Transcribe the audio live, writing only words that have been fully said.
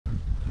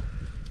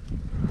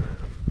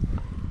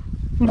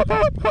Morning,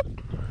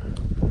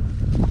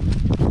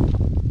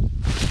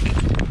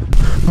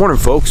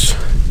 folks.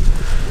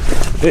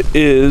 It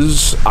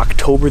is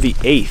October the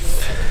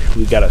 8th.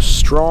 We got a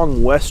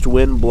strong west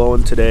wind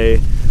blowing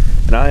today,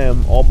 and I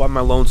am all by my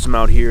lonesome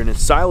out here in a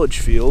silage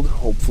field,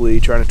 hopefully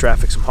trying to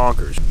traffic some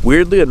honkers.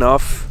 Weirdly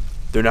enough,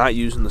 they're not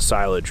using the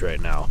silage right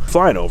now.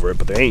 Flying over it,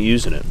 but they ain't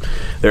using it.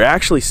 They're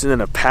actually sitting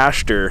in a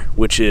pasture,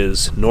 which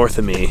is north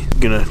of me.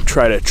 Gonna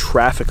try to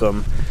traffic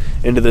them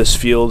into this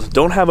field.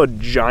 Don't have a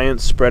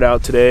giant spread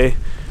out today.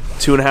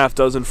 2.5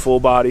 dozen full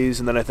bodies,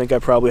 and then I think I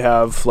probably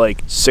have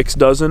like 6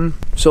 dozen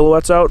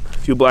silhouettes out. A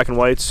few black and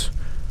whites,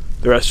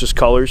 the rest just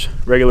colors,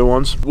 regular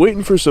ones.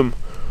 Waiting for some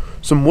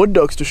wood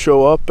ducks to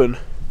show up and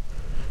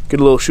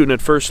get a little shooting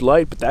at first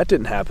light, but that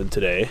didn't happen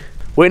today.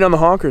 Waiting on the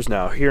honkers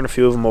now, hearing a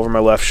few of them over my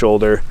left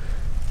shoulder.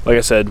 Like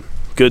I said,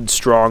 good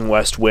strong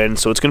west wind,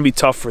 so it's gonna be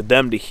tough for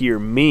them to hear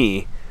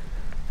me.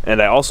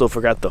 And I also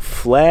forgot the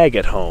flag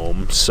at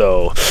home,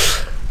 so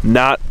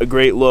not a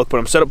great look, but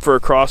I'm set up for a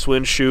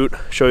crosswind shoot.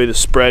 Show you the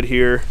spread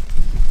here.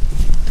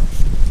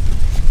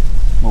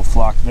 Little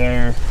flock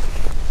there,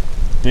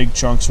 big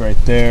chunks right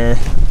there,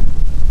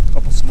 a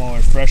couple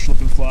smaller fresh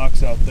looking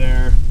flocks out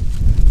there,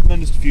 and then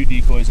just a few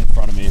decoys in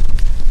front of me.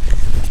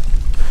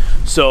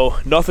 So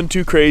nothing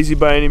too crazy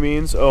by any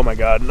means. Oh my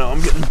god, no, I'm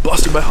getting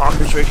busted by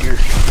honkers right here.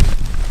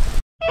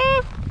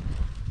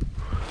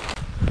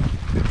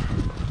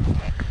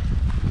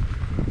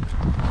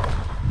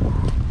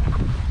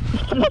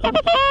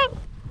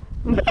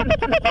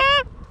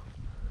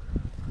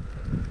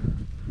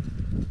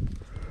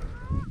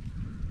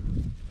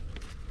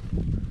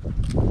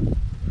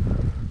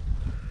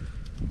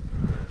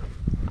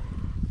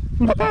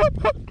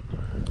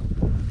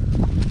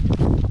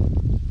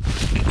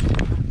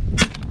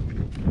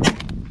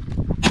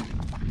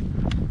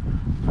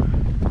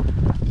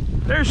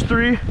 There's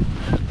 3.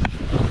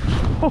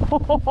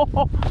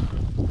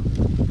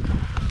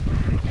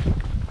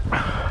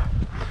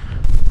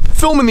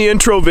 Filming the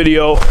intro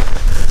video,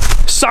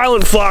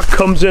 silent flock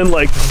comes in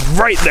like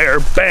right there,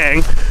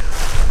 bang.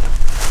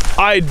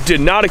 I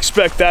did not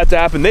expect that to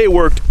happen. They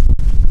worked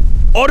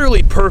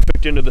utterly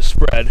perfect into the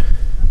spread.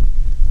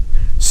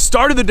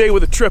 Started the day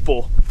with a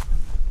triple.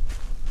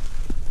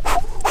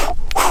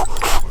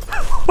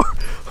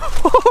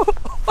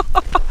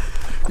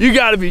 You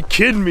gotta be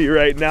kidding me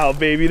right now,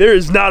 baby. There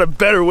is not a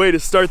better way to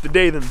start the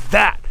day than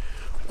that.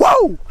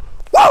 Whoa!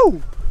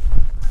 Whoa!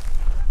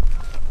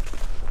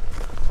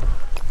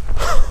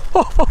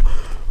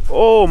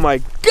 Oh my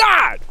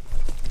god!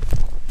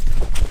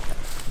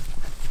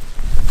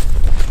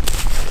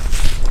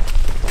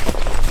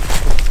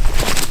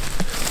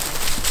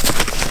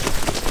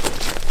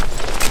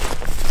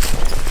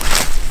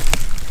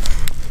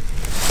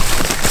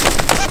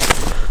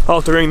 I'll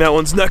have to wring that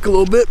one's neck a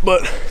little bit,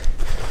 but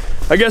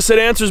I guess that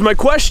answers my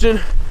question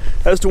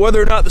as to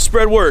whether or not the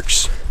spread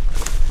works.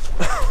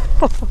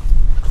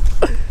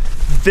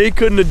 They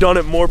couldn't have done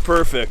it more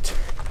perfect.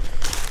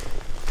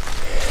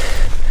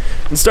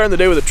 And starting the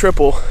day with a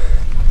triple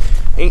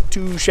ain't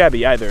too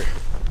shabby either.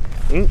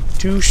 Ain't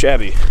too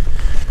shabby.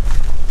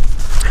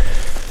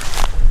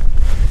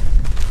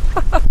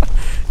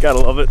 Gotta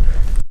love it.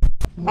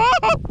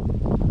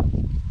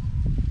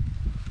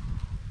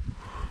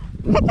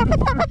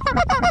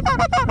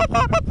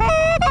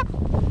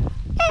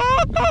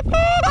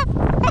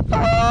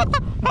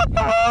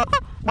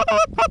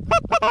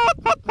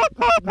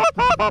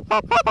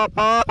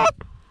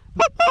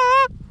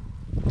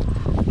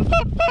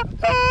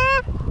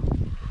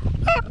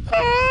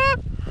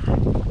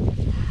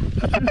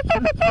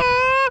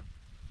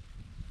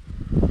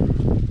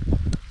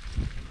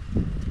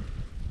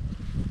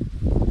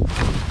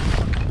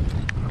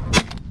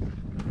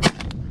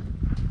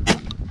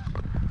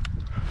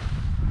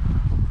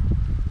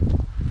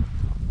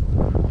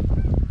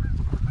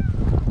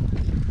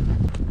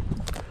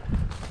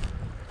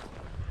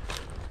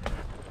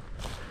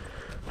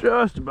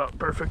 Just about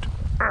perfect.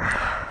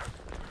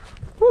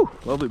 Whew,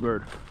 lovely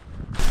bird.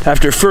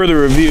 After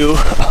further review,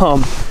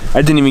 I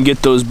didn't even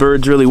get those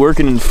birds really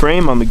working in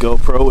frame on the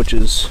GoPro, which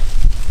is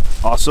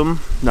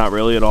awesome. Not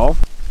really at all.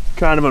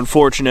 Kind of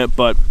unfortunate,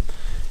 but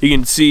you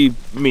can see,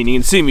 I mean, you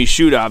can see me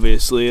shoot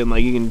obviously, and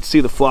like you can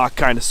see the flock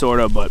kind of sort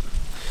of, but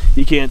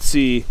you can't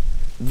see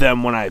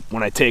them when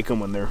I take them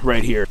when they're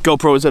right here.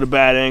 GoPro is at a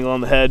bad angle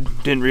on the head,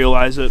 didn't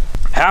realize it.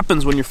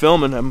 Happens when you're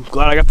filming. I'm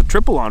glad I got the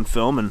triple on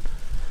film, and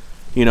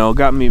you know,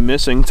 got me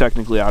missing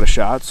technically out of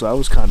shot, so that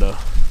was kind of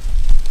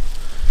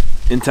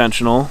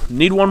intentional.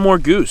 Need one more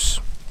goose.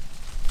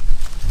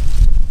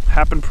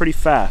 Happened pretty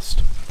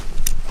fast.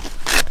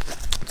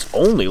 It's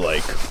only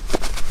like,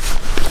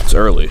 it's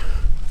early,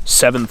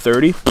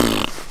 7:30.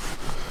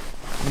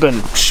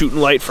 Been shooting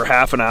light for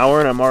half an hour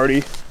and I'm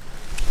already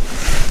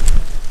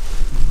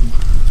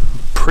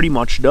pretty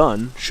much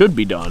done. Should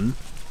be done,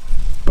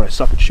 but I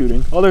suck at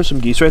shooting. Oh, there's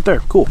some geese right there.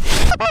 Cool.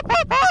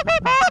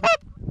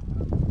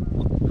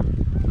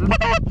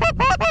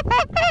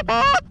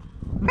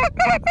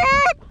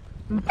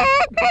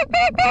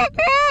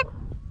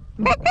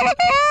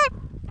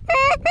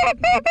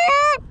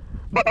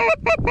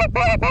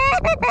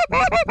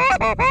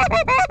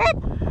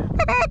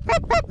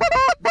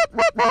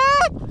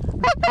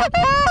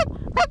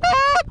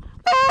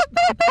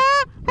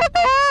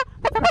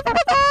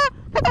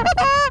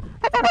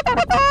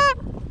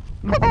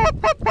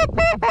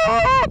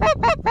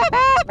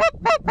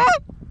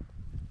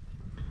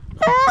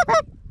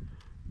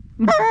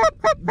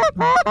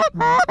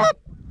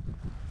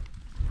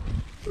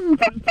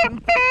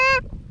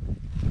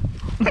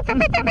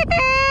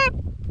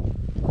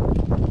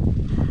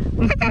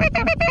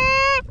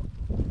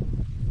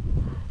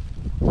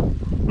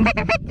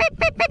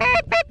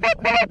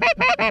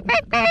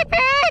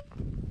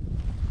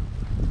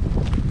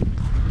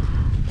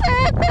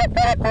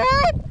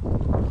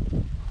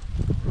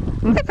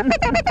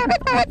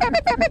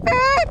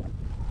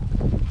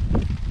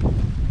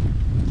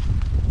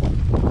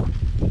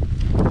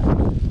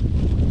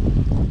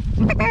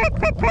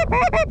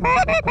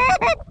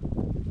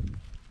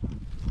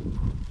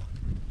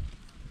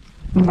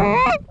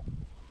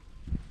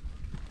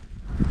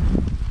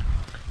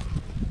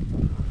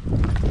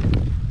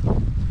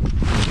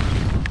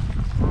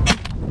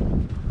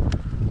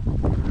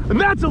 And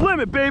that's the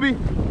limit, baby.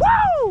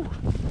 Woo!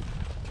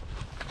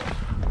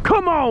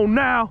 Come on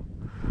now.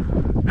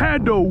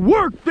 Had to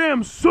work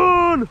them,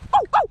 son.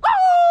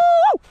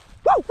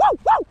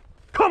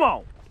 Come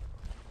on.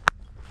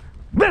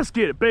 Let's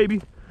get it,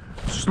 baby.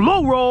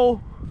 Slow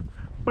roll.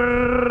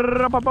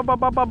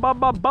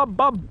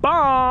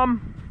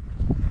 Bomb.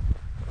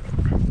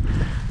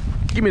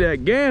 Give me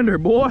that gander,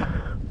 boy.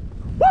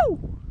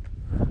 Woo!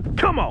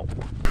 Come on.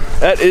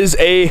 That is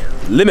a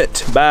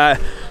limit by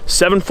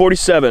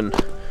 7:47.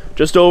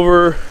 Just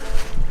over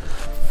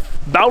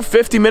about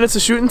 50 minutes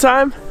of shooting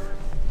time.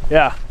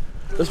 Yeah,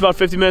 just about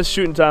 50 minutes of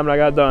shooting time and I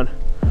got done.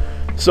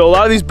 So a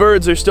lot of these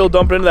birds are still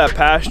dumping into that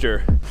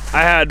pasture.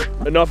 I had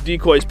enough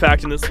decoys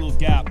packed in this little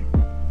gap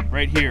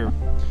right here.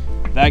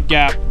 That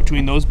gap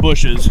between those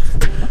bushes,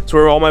 it's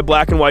where all my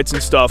black and whites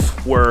and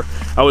stuff were.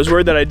 I was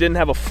worried that I didn't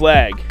have a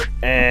flag,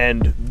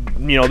 and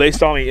you know, they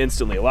saw me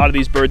instantly. A lot of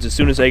these birds, as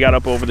soon as they got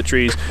up over the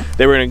trees,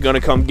 they were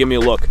gonna come give me a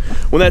look.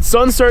 When that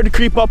sun started to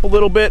creep up a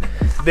little bit,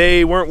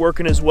 they weren't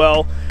working as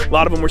well. A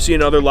lot of them were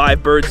seeing other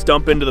live birds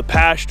dump into the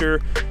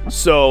pasture,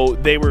 so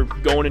they were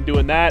going and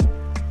doing that.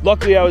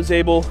 Luckily, I was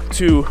able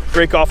to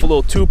break off a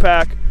little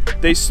 2-pack.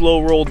 They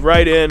slow rolled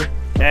right in,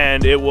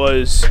 and it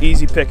was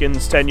easy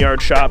pickings,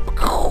 10-yard shot,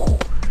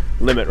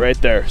 limit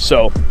right there.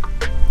 So,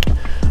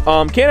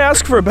 can't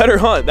ask for a better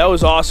hunt. That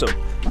was awesome.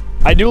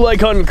 I do like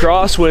hunting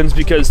crosswinds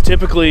because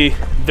typically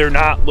they're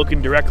not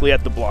looking directly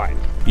at the blind.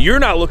 You're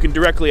not looking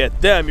directly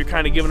at them, you're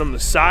kind of giving them the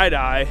side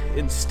eye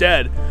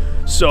instead.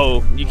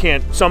 So you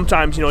can't,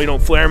 sometimes, you know, you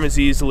don't flare them as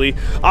easily.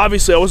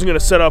 Obviously I wasn't gonna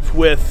set up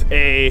with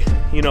a,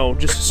 you know,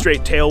 just a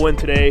straight tailwind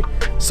today.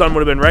 Sun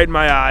would have been right in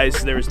my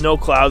eyes. There was no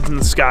clouds in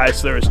the sky,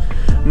 so there was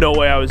no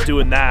way I was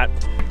doing that.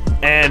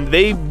 And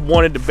they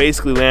wanted to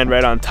basically land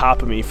right on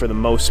top of me for the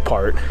most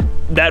part.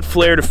 That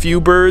flared a few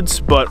birds,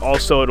 but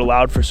also it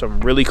allowed for some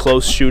really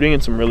close shooting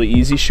and some really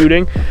easy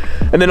shooting.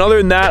 And then other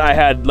than that, I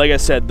had, like I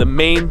said, the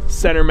main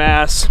center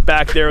mass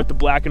back there with the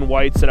black and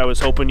whites that I was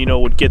hoping, you know,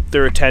 would get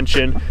their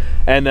attention.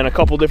 And then a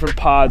couple different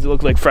pods that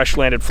looked like fresh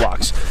landed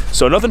flocks.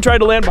 So nothing tried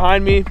to land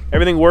behind me.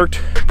 Everything worked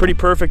pretty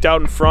perfect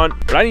out in front,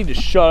 but I need to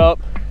shut up.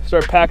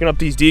 Start packing up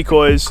these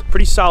decoys.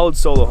 Pretty solid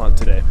solo hunt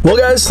today. Well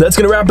guys, that's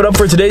gonna wrap it up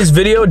for today's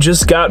video.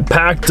 Just got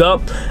packed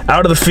up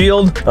out of the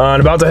field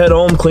and about to head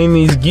home, clean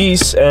these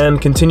geese,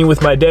 and continue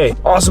with my day.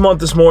 Awesome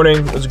hunt this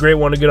morning. It was a great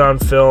one to get on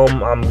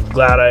film. I'm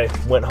glad I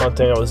went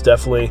hunting. I was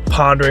definitely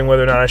pondering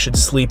whether or not I should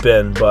sleep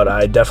in, but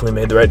I definitely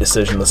made the right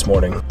decision this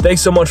morning.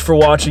 Thanks so much for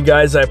watching,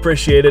 guys. I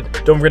appreciate it.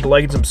 Don't forget to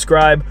like and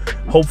subscribe.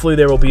 Hopefully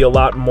there will be a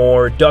lot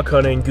more duck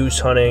hunting, goose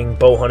hunting,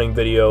 bow hunting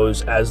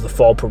videos as the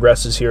fall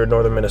progresses here in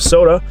northern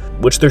Minnesota,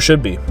 which there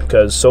should be,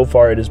 because so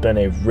far it has been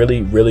a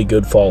really, really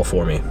good fall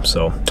for me.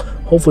 So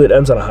hopefully it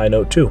ends on a high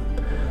note too.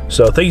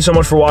 So thank you so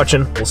much for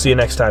watching. We'll see you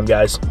next time,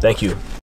 guys. Thank you.